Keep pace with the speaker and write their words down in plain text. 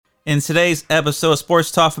In today's episode of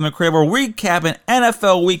Sports Talk from the Crib, we're recapping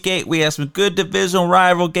NFL Week 8. We have some good divisional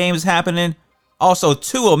rival games happening. Also,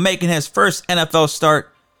 Tua making his first NFL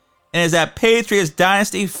start. And is that Patriots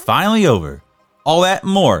Dynasty finally over? All that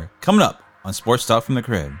and more coming up on Sports Talk from the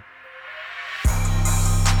Crib.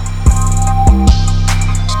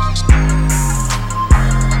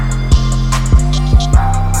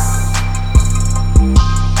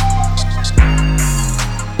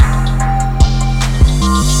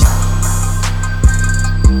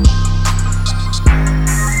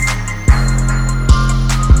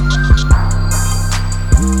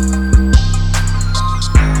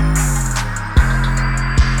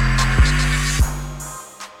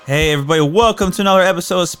 Hey everybody, welcome to another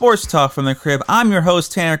episode of Sports Talk from the Crib. I'm your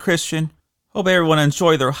host, Tanner Christian. Hope everyone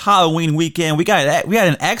enjoyed their Halloween weekend. We had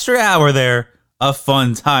an extra hour there of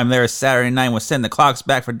fun time there Saturday night. We're setting the clocks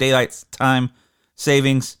back for daylight time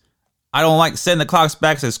savings. I don't like setting the clocks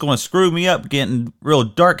back because it's going to screw me up getting real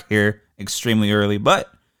dark here extremely early.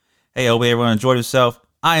 But hey, hope everyone enjoyed himself.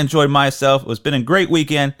 I enjoyed myself. It's been a great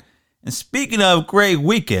weekend. And speaking of great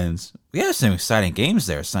weekends, we had some exciting games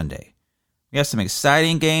there Sunday. We have some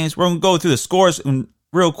exciting games. We're going to go through the scores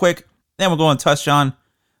real quick. Then we're going to touch on a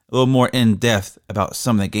little more in-depth about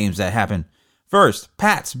some of the games that happened. First,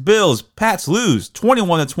 Pats, Bills. Pats lose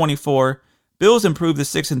 21-24. Bills improved to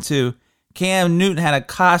 6-2. Cam Newton had a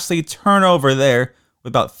costly turnover there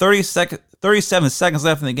with about 37 seconds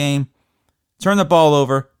left in the game. Turned the ball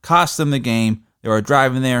over, cost them the game. They were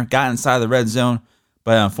driving there, got inside the red zone,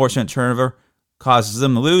 but an unfortunate turnover causes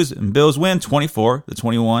them to lose, and Bills win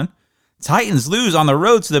 24-21. Titans lose on the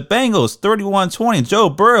road to the Bengals, 31-20. Joe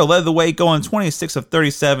Burrow led the way going 26 of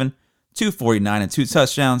 37, 249 and 2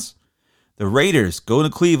 touchdowns. The Raiders go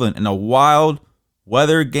to Cleveland in a wild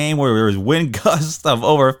weather game where there was wind gusts of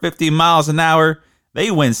over 50 miles an hour.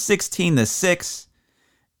 They win 16-6.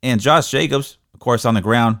 And Josh Jacobs, of course, on the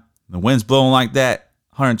ground. The wind's blowing like that,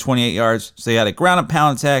 128 yards. So they had a ground and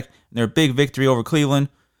pound attack in their big victory over Cleveland.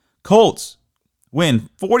 Colts win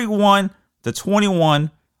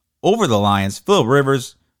 41-21. Over the Lions. Phillip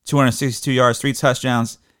Rivers, 262 yards, 3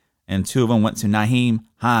 touchdowns, and 2 of them went to Nyheim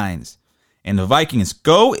Hines. And the Vikings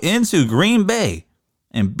go into Green Bay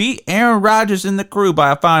and beat Aaron Rodgers and the crew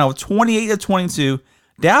by a final of 28-22.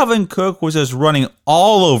 Dalvin Cook was just running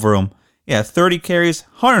all over him. He had 30 carries,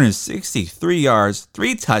 163 yards,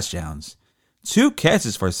 3 touchdowns, 2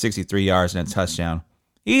 catches for 63 yards and a touchdown.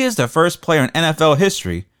 He is the first player in NFL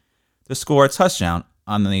history to score a touchdown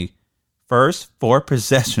on the first 4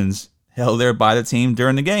 possessions held there by the team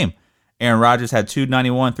during the game. Aaron Rodgers had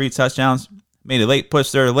 291, 3 touchdowns, made a late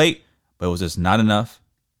push there late, but it was just not enough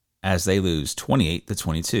as they lose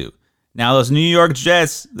 28-22. Now those New York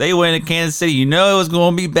Jets, they win at Kansas City. You know it was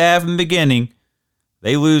going to be bad from the beginning.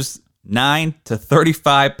 They lose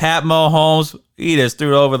 9-35. Pat Mahomes, he just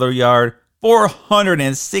threw it over the yard.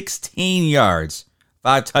 416 yards,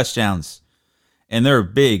 5 touchdowns, and their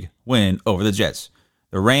big win over the Jets.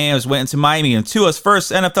 The Rams went into Miami in Tua's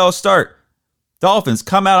first NFL start. Dolphins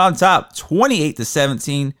come out on top,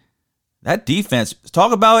 28-17. That defense,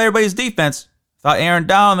 talk about everybody's defense. Thought Aaron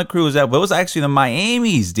Donald and the crew was that, but it was actually the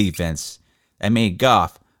Miami's defense that made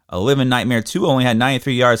Goff a living nightmare. Tua only had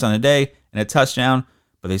 93 yards on the day and a touchdown,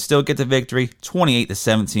 but they still get the victory,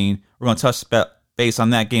 28-17. We're going to touch base on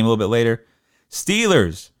that game a little bit later.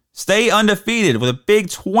 Steelers stay undefeated with a big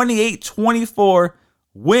 28-24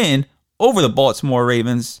 win over the Baltimore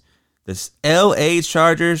Ravens. The LA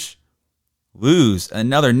Chargers lose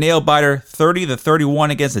another nail-biter,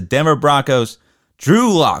 30-31 against the Denver Broncos.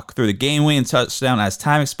 Drew Lock threw the game-winning touchdown as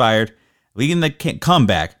time expired, leading the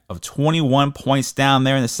comeback of 21 points down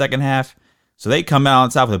there in the second half. So they come out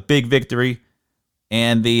on top with a big victory.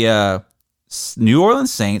 And the New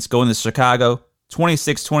Orleans Saints go into Chicago,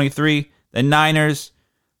 26-23. The Niners,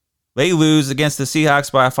 they lose against the Seahawks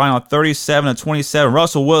by a final 37-27.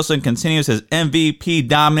 Russell Wilson continues his MVP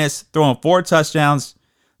dominance, throwing 4 touchdowns.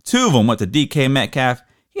 2 of them went to DK Metcalf.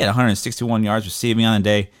 He had 161 yards receiving on the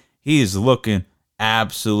day. He is looking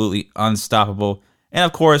absolutely unstoppable. And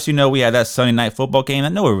of course, you know, we had that Sunday night football game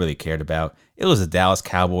that no one really cared about. It was the Dallas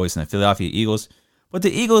Cowboys and the Philadelphia Eagles. But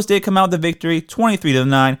the Eagles did come out with the victory,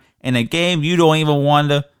 23-9, in a game you don't even want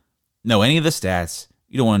to know any of the stats.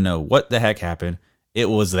 You don't want to know what the heck happened. It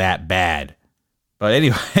was that bad. But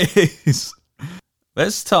anyways,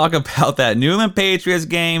 let's talk about that New England Patriots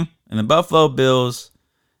game and the Buffalo Bills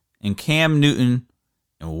and Cam Newton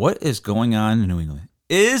and what is going on in New England.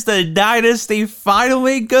 Is the dynasty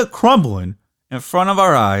finally crumbling in front of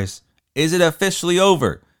our eyes? Is it officially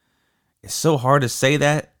over? It's so hard to say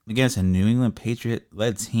that against a New England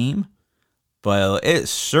Patriot-led team, but it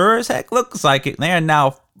sure as heck looks like it.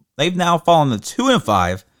 They They've now fallen to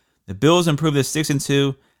 2-5. The Bills improved to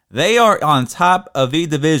 6-2. They are on top of the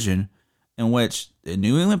division in which the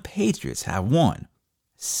New England Patriots have won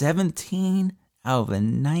 17 out of the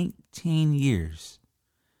 19 years.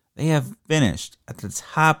 They have finished at the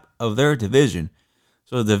top of their division.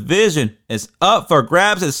 So the division is up for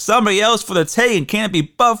grabs. It's somebody else for the taking. Can it be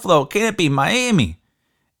Buffalo? Can it be Miami?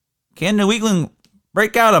 Can New England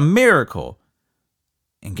break out a miracle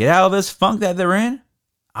and get out of this funk that they're in?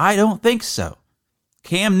 I don't think so.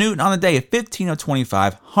 Cam Newton on the day at 15 of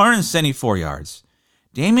 25, 174 yards.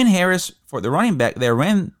 Damian Harris, for the running back there,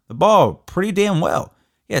 ran the ball pretty damn well.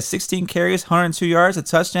 He had 16 carries, 102 yards, a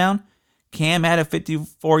touchdown. Cam added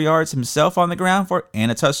 54 yards himself on the ground and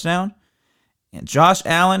a touchdown. And Josh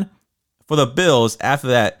Allen for the Bills, after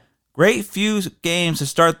that great few games to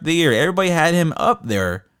start the year, everybody had him up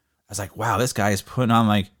there. I was like, wow, this guy is putting on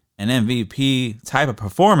like an MVP type of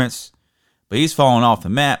performance, but he's falling off the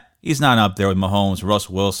map. He's not up there with Mahomes,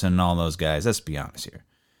 Russell Wilson, and all those guys. Let's be honest here.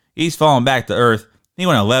 He's falling back to earth. He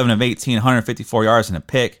went 11 of 18, 154 yards and a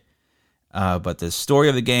pick. But the story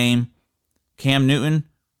of the game, Cam Newton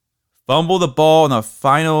fumbled the ball in the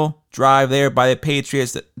final drive there by the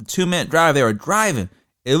Patriots. The 2-minute drive they were driving.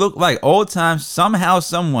 It looked like old times somehow,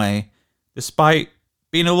 some way, despite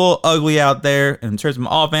being a little ugly out there in terms of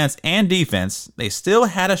offense and defense, they still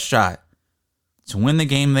had a shot to win the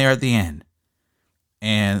game there at the end.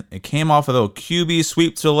 And it came off a little QB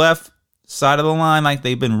sweep to the left side of the line like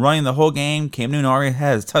they've been running the whole game. Cam Newton already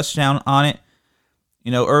had a touchdown on it,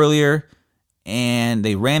 earlier. And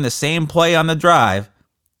they ran the same play on the drive.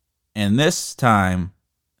 And this time,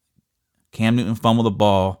 Cam Newton fumbled the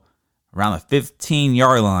ball around the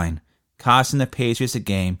 15-yard line, costing the Patriots a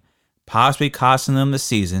game, possibly costing them the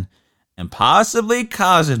season, and possibly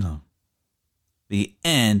causing them the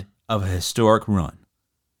end of a historic run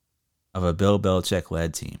of a Bill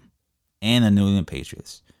Belichick-led team and the New England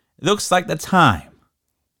Patriots. It looks like the time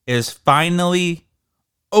is finally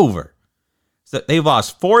over. So they've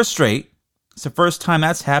lost 4 straight. It's the first time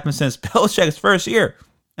that's happened since Belichick's first year.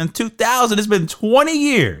 In 2000, it's been 20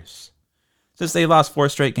 years since they lost 4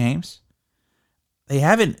 straight games. They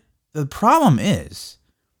haven't. The problem is,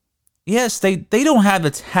 yes, they don't have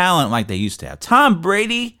the talent like they used to have. Tom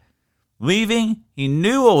Brady leaving, he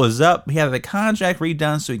knew what was up. He had the contract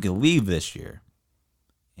redone so he could leave this year.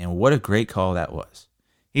 And what a great call that was.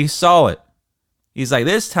 He saw it. He's like,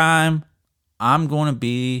 this time, I'm going to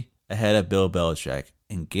be ahead of Bill Belichick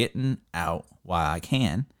and getting out while I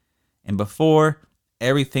can. And before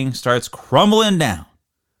everything starts crumbling down.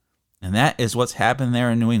 And that is what's happened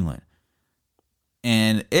there in New England.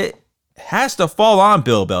 And it has to fall on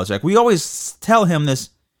Bill Belichick. We always tell him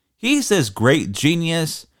this. He's this great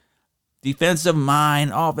genius, defensive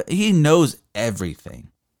mind. He knows everything.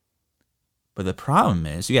 But the problem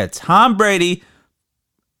is, you got Tom Brady,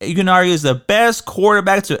 you can argue is the best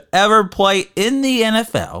quarterback to ever play in the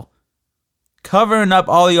NFL, covering up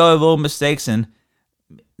all the other little mistakes and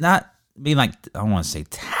not being like, I don't want to say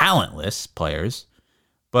talentless players,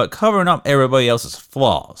 but covering up everybody else's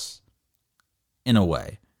flaws in a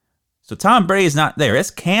way. So Tom Brady is not there.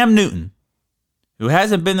 It's Cam Newton, who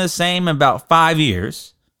hasn't been the same in about 5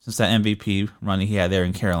 years since that MVP run he had there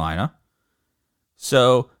in Carolina.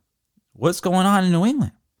 So what's going on in New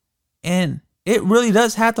England? And it really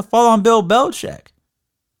does have to fall on Bill Belichick.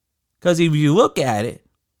 Because if you look at it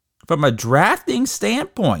from a drafting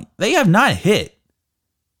standpoint, they have not hit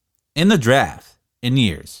in the draft in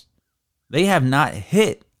years. They have not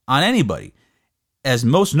hit on anybody. As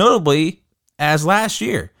most notably as last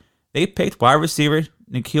year. They picked wide receiver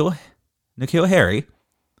N'Keal Harry.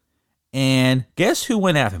 And guess who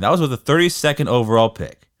went after him? That was with the 32nd overall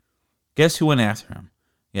pick. Guess who went after him?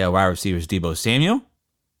 You got wide receivers Deebo Samuel.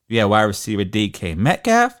 You got wide receiver DK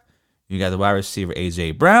Metcalf. You got the wide receiver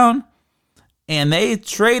AJ Brown. And they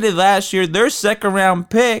traded last year their second round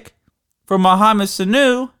pick for Mohamed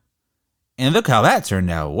Sanu. And look how that turned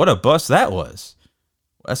out. What a bust that was.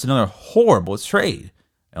 That's another horrible trade.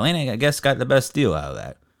 Atlanta, I guess, got the best deal out of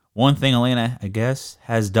that. One thing Atlanta, I guess,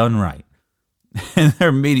 has done right. And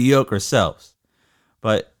their mediocre selves.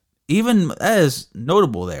 But even that is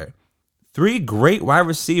notable there. 3 great wide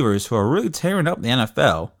receivers who are really tearing up the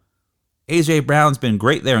NFL. AJ Brown's been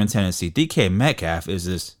great there in Tennessee. DK Metcalf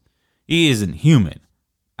he isn't human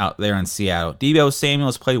out there in Seattle. Deebo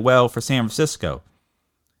Samuel's played well for San Francisco.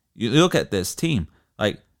 You look at this team,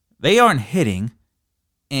 like they aren't hitting,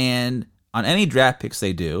 and on any draft picks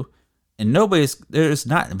they do, and they're just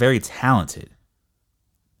not very talented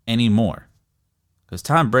anymore. Because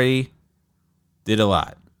Tom Brady did a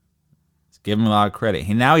lot. Let's give him a lot of credit.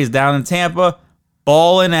 Now he's down in Tampa,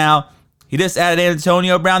 balling out. He just added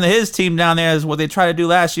Antonio Brown to his team down there, is what they tried to do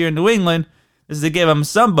last year in New England. This is to give him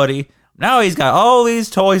somebody. Now he's got all these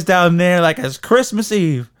toys down there like it's Christmas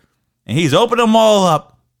Eve. And he's opened them all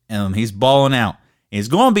up. And he's balling out. He's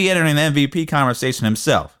going to be entering the MVP conversation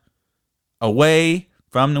himself. Away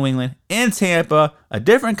from New England, in Tampa, a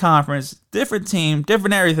different conference, different team,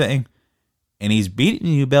 different everything. And he's beating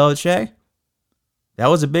you, Belichick. That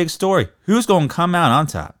was a big story. Who's going to come out on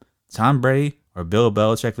top? Tom Brady or Bill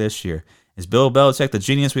Belichick this year? Is Bill Belichick the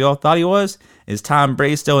genius we all thought he was? Is Tom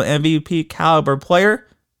Brady still an MVP caliber player?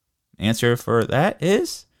 Answer for that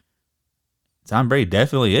is Tom Brady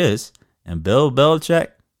definitely is. And Bill Belichick,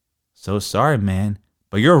 so sorry, man,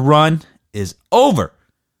 but your run is over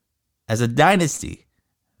as a dynasty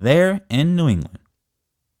there in New England.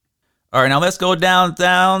 All right, now let's go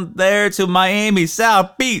down there to Miami,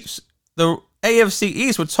 South Beach, the AFC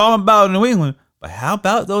East. We're talking about New England, but how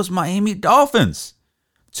about those Miami Dolphins?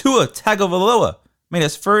 Tua Tagovailoa made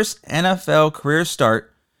his first NFL career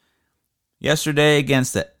start yesterday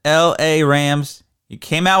against the LA Rams. He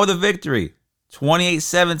came out with a victory,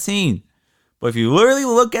 28-17. But if you literally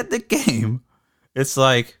look at the game, it's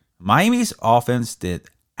like Miami's offense did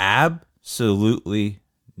absolutely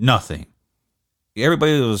nothing.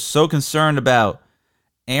 Everybody was so concerned about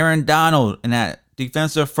Aaron Donald and that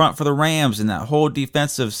defensive front for the Rams and that whole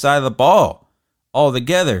defensive side of the ball all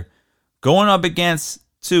together. Going up against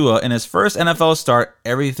Tua in his first NFL start,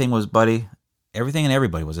 everything and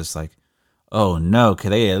everybody was just like, oh no,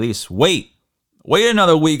 could they at least wait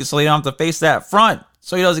another week so they don't have to face that front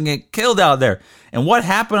so he doesn't get killed out there. And what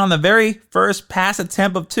happened on the very first pass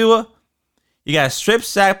attempt of Tua? You got a strip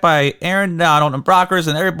sack by Aaron Donald and Brockers,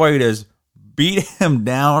 and everybody just beat him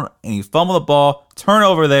down, and he fumbled the ball,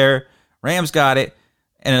 turnover there. Rams got it,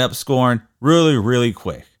 ended up scoring really, really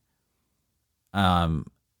quick.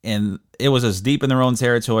 And it was just deep in their own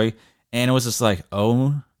territory, and it was just like,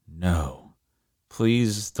 oh no,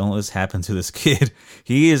 please don't let this happen to this kid.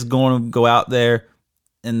 He is going to go out there,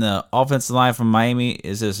 and the offensive line from Miami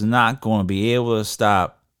is just not going to be able to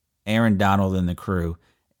stop Aaron Donald and the crew,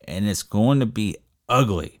 and it's going to be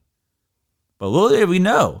ugly. But little did we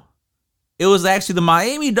know, it was actually the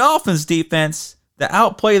Miami Dolphins defense that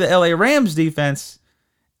outplayed the LA Rams defense,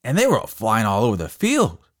 and they were flying all over the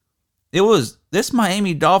field. It was this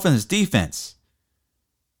Miami Dolphins defense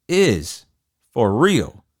is for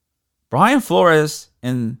real. Brian Flores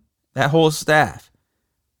and that whole staff,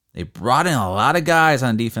 they brought in a lot of guys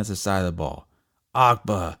on the defensive side of the ball.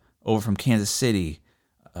 Agba over from Kansas City,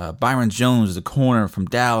 Byron Jones, the corner from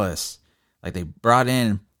Dallas. Like they brought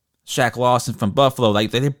in Shaq Lawson from Buffalo.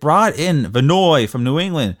 Like they brought in Vanoy from New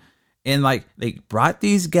England. And like they brought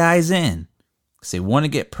these guys in because they want to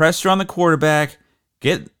get pressure on the quarterback,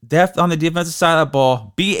 get depth on the defensive side of the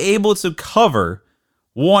ball, be able to cover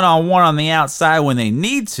one-on-one on the outside when they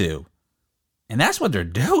need to. And that's what they're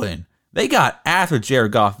doing. They got after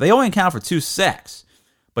Jared Goff. They only account for 2 sacks,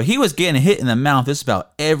 but he was getting hit in the mouth just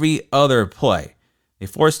about every other play. They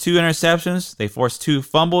forced 2 interceptions. They forced 2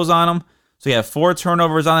 fumbles on him. So you have 4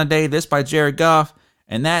 turnovers on the day, this by Jared Goff.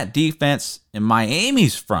 And that defense in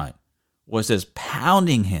Miami's front was just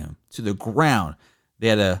pounding him to the ground. They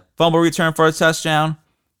had a fumble return for a touchdown.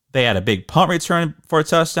 They had a big punt return for a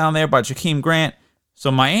touchdown there by Jakeem Grant. So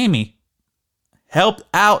Miami helped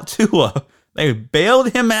out Tua. They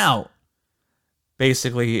bailed him out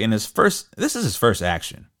basically in this is his first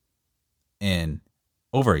action in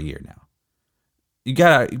over a year now.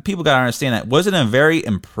 People gotta understand that. Was it a very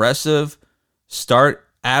impressive start?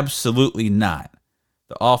 Absolutely not.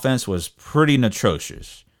 The offense was pretty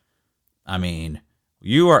atrocious. I mean,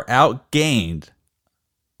 you are outgained.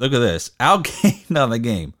 Look at this. Outgained on the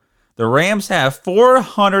game. The Rams have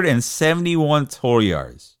 471 total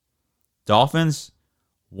yards. Dolphins,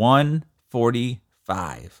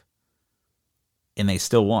 145. And they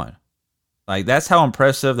still won. Like, that's how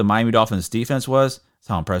impressive the Miami Dolphins defense was. That's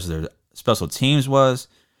how impressive their special teams was.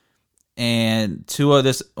 And Tua,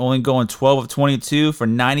 this only going 12 of 22 for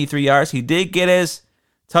 93 yards. He did get his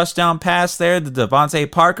touchdown pass there to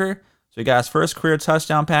Devontae Parker. So he got his first career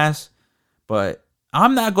touchdown pass. But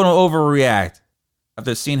I'm not going to overreact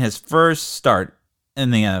after seeing his first start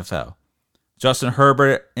in the NFL. Justin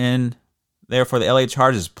Herbert in there for the LA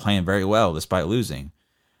Chargers playing very well despite losing.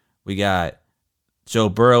 We got Joe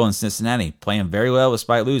Burrow in Cincinnati playing very well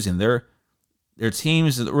despite losing. Their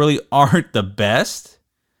teams really aren't the best.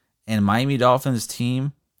 And Miami Dolphins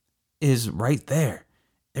team is right there.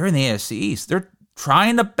 They're in the AFC East. They're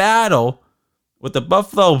trying to battle with the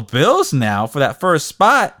Buffalo Bills now for that first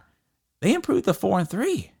spot. They improved to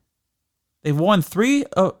 4-3. They've won 3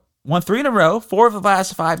 in a row, 4 of the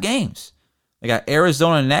last 5 games. They got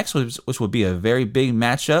Arizona next, which would be a very big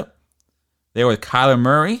matchup. They're with Kyler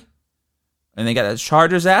Murray. And they got the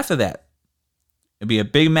Chargers after that. It'd be a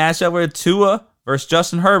big matchup with Tua versus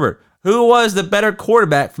Justin Herbert. Who was the better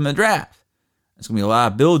quarterback from the draft? There's going to be a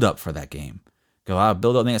lot of build-up for that game. Got a lot of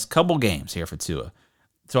build-up in the next couple games here for Tua.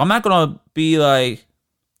 So I'm not going to be like,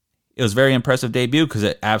 it was a very impressive debut, because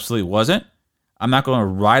it absolutely wasn't. I'm not going to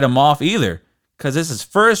write him off either, because this is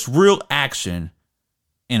first real action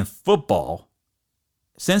in football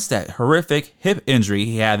since that horrific hip injury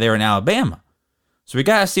he had there in Alabama. So we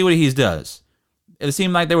got to see what he does. It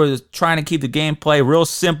seemed like they were trying to keep the gameplay real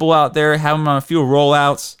simple out there, have him on a few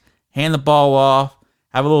rollouts, hand the ball off,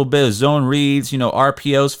 have a little bit of zone reads,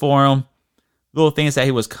 RPOs for him, little things that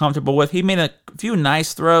he was comfortable with. He made a few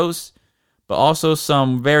nice throws, but also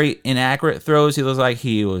some very inaccurate throws. He looks like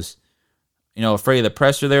he was, afraid of the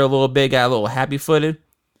pressure there a little bit, got a little happy-footed.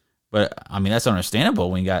 But, that's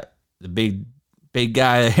understandable when you got the big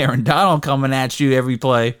guy, Aaron Donald, coming at you every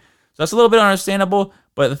play. So that's a little bit understandable.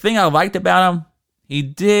 But the thing I liked about him, he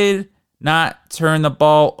did not turn the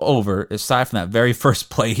ball over, aside from that very first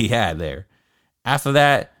play he had there. After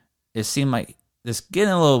that, it seemed like just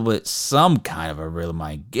getting a little bit some kind of a rhythm,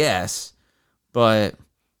 I guess. But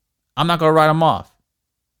I'm not going to write him off.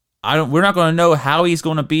 We're not going to know how he's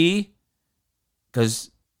going to be,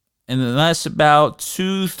 because in the next about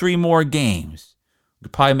 2-3 more games, we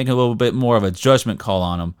could probably make a little bit more of a judgment call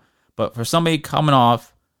on him. But for somebody coming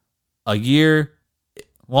off a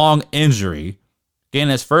year-long injury, getting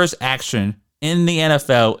his first action in the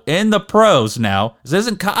NFL, in the pros now, this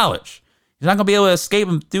isn't college. He's not going to be able to escape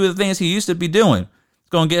and do the things he used to be doing. It's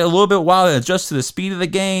going to get a little bit while to adjust to the speed of the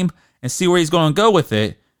game and see where he's going to go with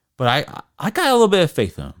it. But I got a little bit of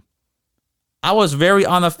faith in him. I was very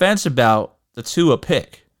on the fence about the Tua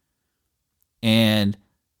pick. And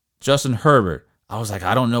Justin Herbert, I was like,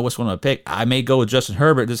 I don't know which one to pick. I may go with Justin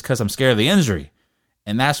Herbert just because I'm scared of the injury.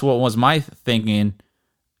 And that's what was my thinking,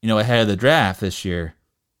 ahead of the draft this year.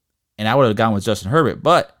 And I would have gone with Justin Herbert.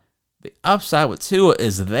 But the upside with Tua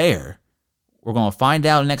is there. We're going to find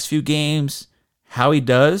out in the next few games how he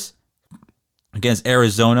does against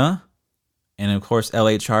Arizona and, of course,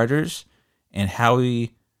 LA Chargers, and how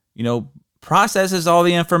he, processes all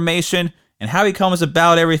the information and how he comes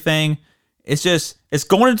about everything. It's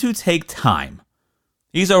going to take time.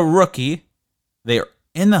 He's a rookie. They're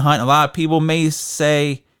in the hunt. A lot of people may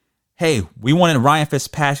say, hey, we wanted Ryan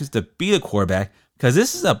Fitzpatrick to be the quarterback because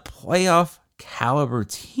this is a playoff caliber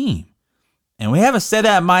team. And we haven't said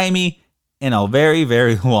that at Miami in a very,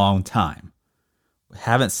 very long time. We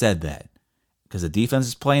haven't said that because the defense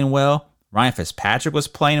is playing well. Ryan Fitzpatrick was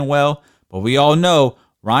playing well. But we all know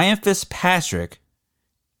Ryan Fitzpatrick,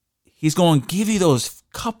 he's going to give you those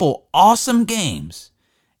couple awesome games.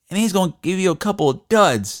 And he's going to give you a couple of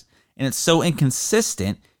duds. And it's so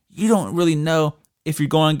inconsistent, you don't really know if you're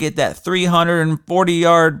going to get that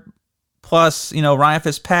 340-yard plus, Ryan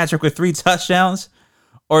Fitzpatrick with 3 touchdowns,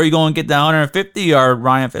 or you're going to get the 150-yard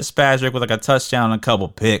Ryan Fitzpatrick with like a touchdown and a couple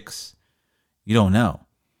picks. You don't know.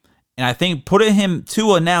 And I think putting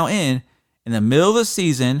Tua now in the middle of the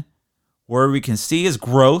season where we can see his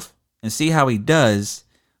growth and see how he does,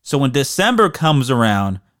 so when December comes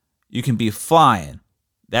around, you can be flying.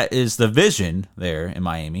 That is the vision there in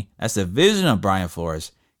Miami. That's the vision of Brian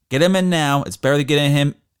Flores. Get him in now. It's better to get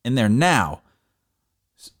him in there now,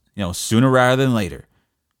 sooner rather than later.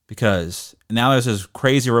 Because now there's this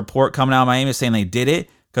crazy report coming out of Miami saying they did it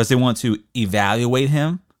because they want to evaluate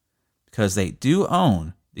him, because they do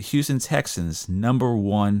own the Houston Texans'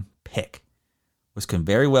 #1 pick, which can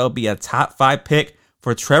very well be a top 5 pick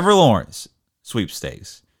for Trevor Lawrence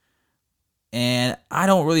sweepstakes. And I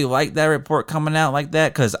don't really like that report coming out like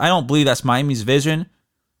that, because I don't believe that's Miami's vision.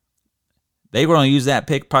 They're going to use that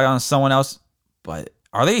pick probably on someone else. But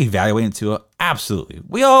are they evaluating Tua? Absolutely.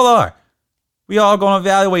 We all are. We all going to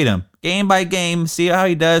evaluate him game by game, see how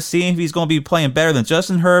he does, see if he's going to be playing better than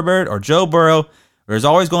Justin Herbert or Joe Burrow. There's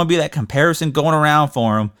always going to be that comparison going around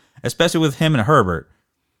for him, especially with him and Herbert.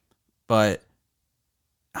 But,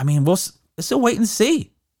 we'll still wait and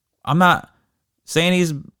see. I'm not saying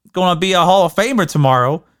he's going to be a Hall of Famer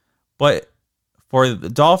tomorrow, but for the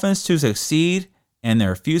Dolphins to succeed in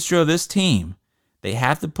their future of this team, they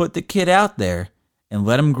have to put the kid out there and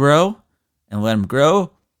let him grow and let him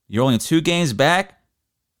grow. You're only 2 games back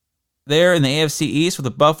there in the AFC East with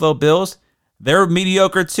the Buffalo Bills. They're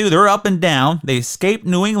mediocre too. They're up and down. They escaped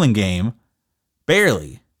New England game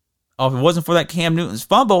barely. Oh, if it wasn't for that Cam Newton's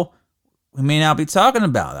fumble, we may not be talking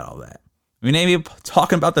about all that. We may be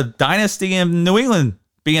talking about the dynasty in New England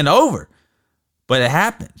being over. But it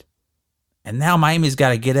happened. And now Miami's got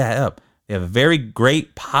to get that up. They have a very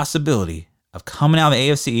great possibility of coming out of the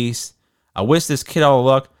AFC East. I wish this kid all the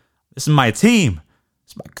luck. This is my team.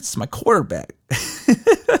 It's my quarterback.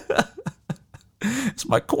 It's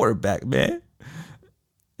my quarterback, man.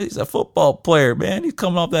 He's a football player, man. He's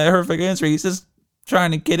coming off that horrific injury. He's just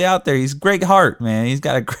trying to get out there. He's great heart, man. He's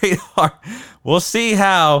got a great heart. We'll see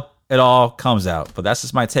how it all comes out. But that's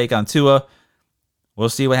just my take on Tua. We'll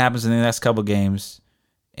see what happens in the next couple games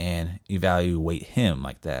and evaluate him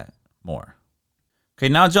like that more. Okay,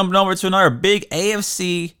 now jumping over to another big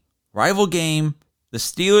AFC rival game. The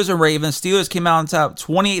Steelers and Ravens. Steelers came out on top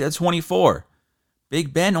 28-24.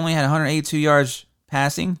 Big Ben only had 182 yards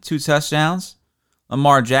passing, 2 touchdowns.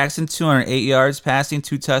 Lamar Jackson, 208 yards passing,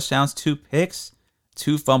 2 touchdowns, 2 picks,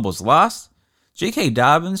 2 fumbles lost. J.K.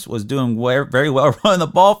 Dobbins was doing very well running the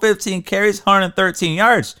ball, 15 carries, 113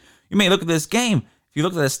 yards. You may look at this game. If you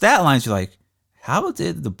look at the stat lines, you're like, how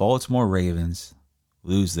did the Baltimore Ravens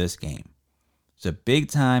lose this game? It's a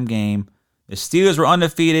big-time game. The Steelers were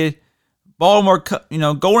undefeated. Baltimore,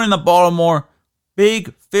 going into Baltimore,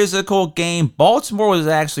 big physical game. Baltimore was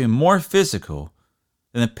actually more physical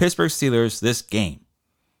than the Pittsburgh Steelers this game.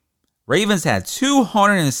 Ravens had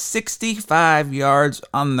 265 yards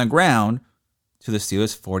on the ground to the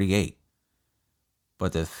Steelers 48.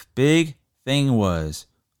 But the big thing was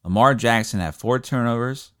Lamar Jackson had 4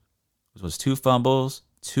 turnovers, which was 2 fumbles,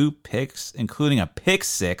 2 picks, including a pick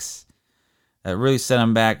 6 that really set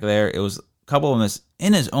him back there. It was a couple of them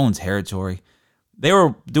in his own territory. They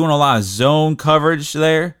were doing a lot of zone coverage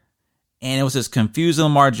there, and it was just confusing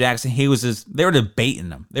Lamar Jackson. They were just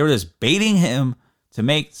baiting him. They were just baiting him to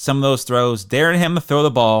make some of those throws, daring him to throw the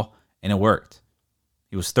ball, and it worked.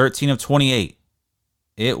 He was 13 of 28.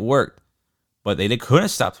 It worked. But they couldn't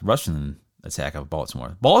stop the rushing attack of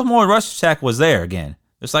Baltimore. Baltimore rush attack was there again,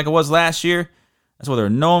 just like it was last year. That's what they're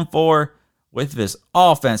known for with this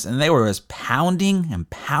offense, and they were just pounding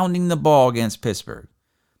the ball against Pittsburgh.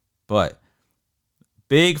 But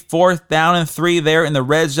big 4th down and 3 there in the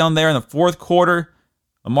red zone there in the 4th quarter.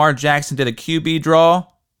 Lamar Jackson did a QB draw.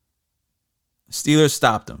 Steelers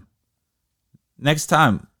stopped him. Next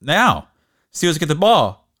time, now, Steelers get the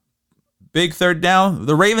ball. Big 3rd down.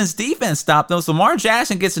 The Ravens defense stopped them, so Lamar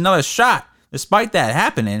Jackson gets another shot. Despite that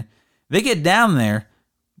happening, they get down there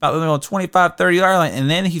about the 25, 30-yard line, and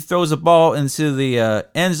then he throws the ball into the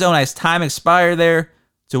end zone as time expired there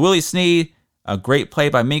to Willie Snead. A great play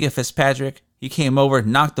by Minka Fitzpatrick. He came over,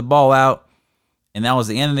 knocked the ball out, and that was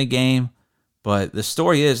the end of the game. But the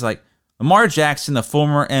story is, Lamar Jackson, the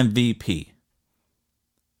former MVP.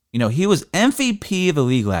 He was MVP of the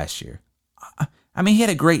league last year. I mean, he had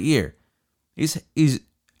a great year.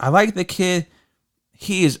 I like the kid.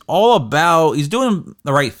 He's doing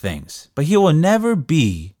the right things, but he will never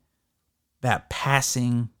be that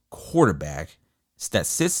passing quarterback that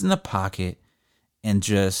sits in the pocket and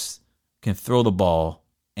just can throw the ball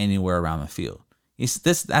anywhere around the field.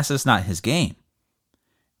 That's just not his game.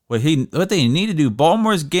 What they need to do,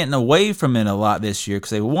 Baltimore's getting away from it a lot this year because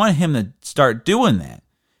they want him to start doing that.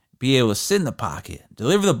 Be able to sit in the pocket,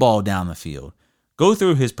 deliver the ball down the field, go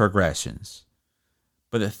through his progressions.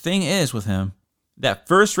 But the thing is with him, that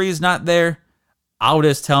first read is not there. I would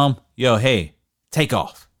just tell him, hey, take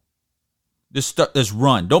off. Just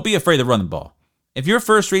run. Don't be afraid to run the ball. If your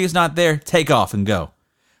first read is not there, take off and go.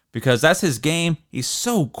 Because that's his game. He's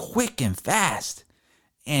so quick and fast.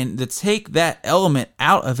 And to take that element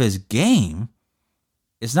out of his game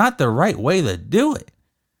is not the right way to do it.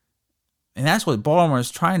 And that's what Baltimore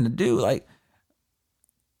is trying to do.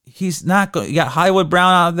 He's not going. You got Hollywood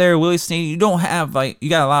Brown out there, Willie Snead. You don't have you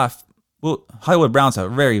got a lot of. Hollywood Brown's a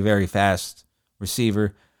very, very fast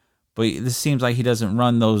receiver, but this seems like he doesn't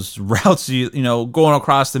run those routes. Going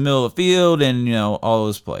across the middle of the field and all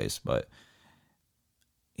those plays. But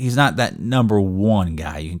he's not that number one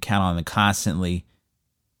guy you can count on to constantly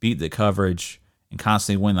beat the coverage and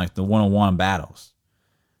constantly win the one-on-one battles.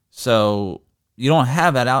 So you don't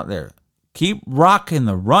have that out there. Keep rocking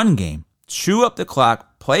the run game. Chew up the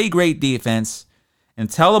clock. Play great defense. And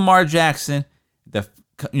tell Lamar Jackson to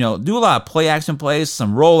do a lot of play action plays,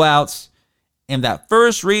 some rollouts. And that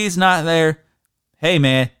first read's not there. Hey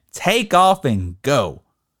man, take off and go.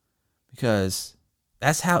 Because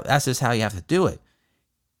that's just how you have to do it.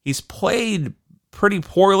 He's played pretty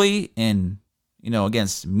poorly in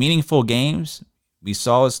against meaningful games. We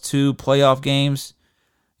saw his 2 playoff games,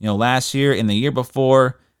 last year and the year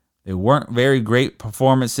before. They weren't very great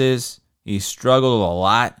performances. He struggled a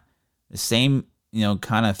lot. The same,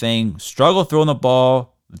 kind of thing. Struggle throwing the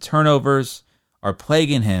ball. The turnovers are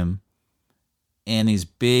plaguing him in these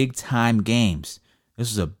big-time games.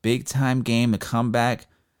 This is a big-time game to come back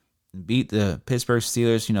beat the Pittsburgh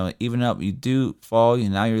Steelers. Even up, you do fall.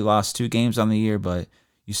 Now you lost 2 games on the year, but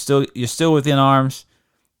you're still within arms.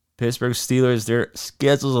 Pittsburgh Steelers, their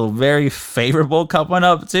schedules are very favorable coming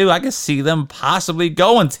up too. I can see them possibly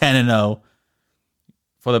going 10-0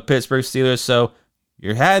 for the Pittsburgh Steelers. So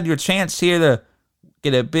you had your chance here to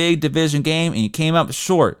get a big division game, and you came up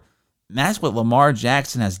short. And that's what Lamar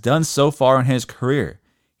Jackson has done so far in his career.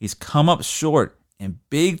 He's come up short in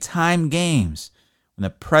big-time games. When the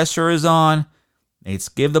pressure is on, they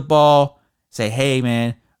give the ball, say, hey,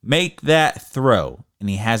 man, make that throw. And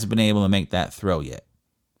he hasn't been able to make that throw yet.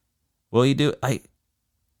 Will he do? I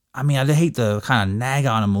hate to kind of nag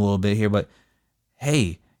on him a little bit here, but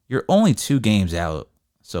hey, you're only 2 games out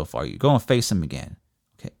so far. You're going to face him again.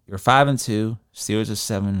 Okay, you're 5-2. Steelers are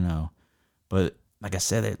 7-0. But like I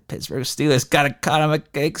said, the Pittsburgh Steelers got a kind of a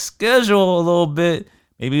cake schedule a little bit.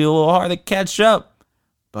 Maybe a little hard to catch up.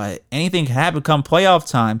 But anything can happen come playoff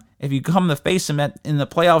time. If you come to face him in the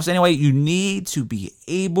playoffs anyway, you need to be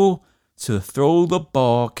able to throw the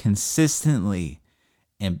ball consistently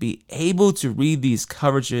and be able to read these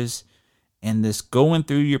coverages and just going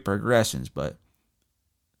through your progressions. But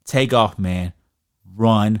take off, man.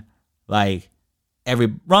 Run like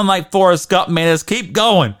Forrest Gump, man. Just keep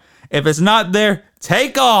going. If it's not there,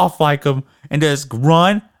 take off like him and just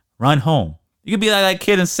run home. You could be like that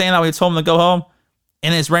kid in Sandlot when you told him to go home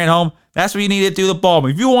and it's ran home. That's what you need to do the ball.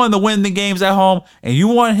 If you want to win the games at home and you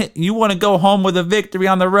want to go home with a victory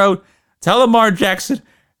on the road, tell Lamar Jackson,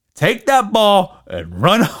 take that ball and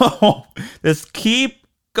run home. Just keep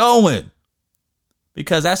going.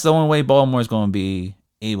 Because that's the only way Baltimore is going to be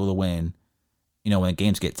able to win, when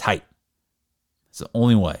games get tight. It's the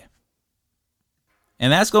only way.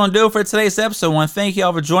 And that's going to do it for today's episode. I want to thank you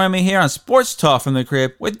all for joining me here on Sports Talk from the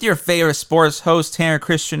Crib with your favorite sports host, Tanner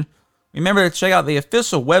Christian. Remember to check out the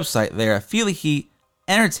official website there at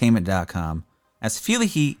FeelyHeatEntertainment.com. That's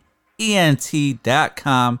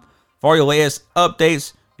FeelyHeatENT.com for all your latest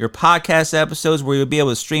updates, your podcast episodes where you'll be able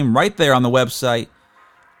to stream right there on the website.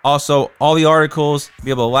 Also, all the articles you'll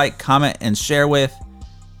be able to like, comment, and share with.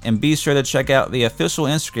 And be sure to check out the official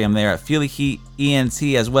Instagram there at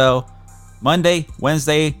FeelyHeatENT as well. Monday,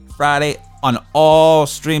 Wednesday, Friday on all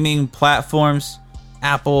streaming platforms.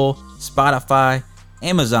 Apple, Spotify,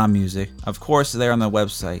 Amazon Music. Of course, there on the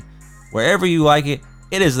website. Wherever you like it,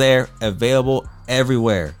 it is there, available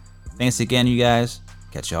everywhere. Thanks again, you guys.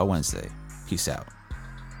 Catch y'all Wednesday. Peace out.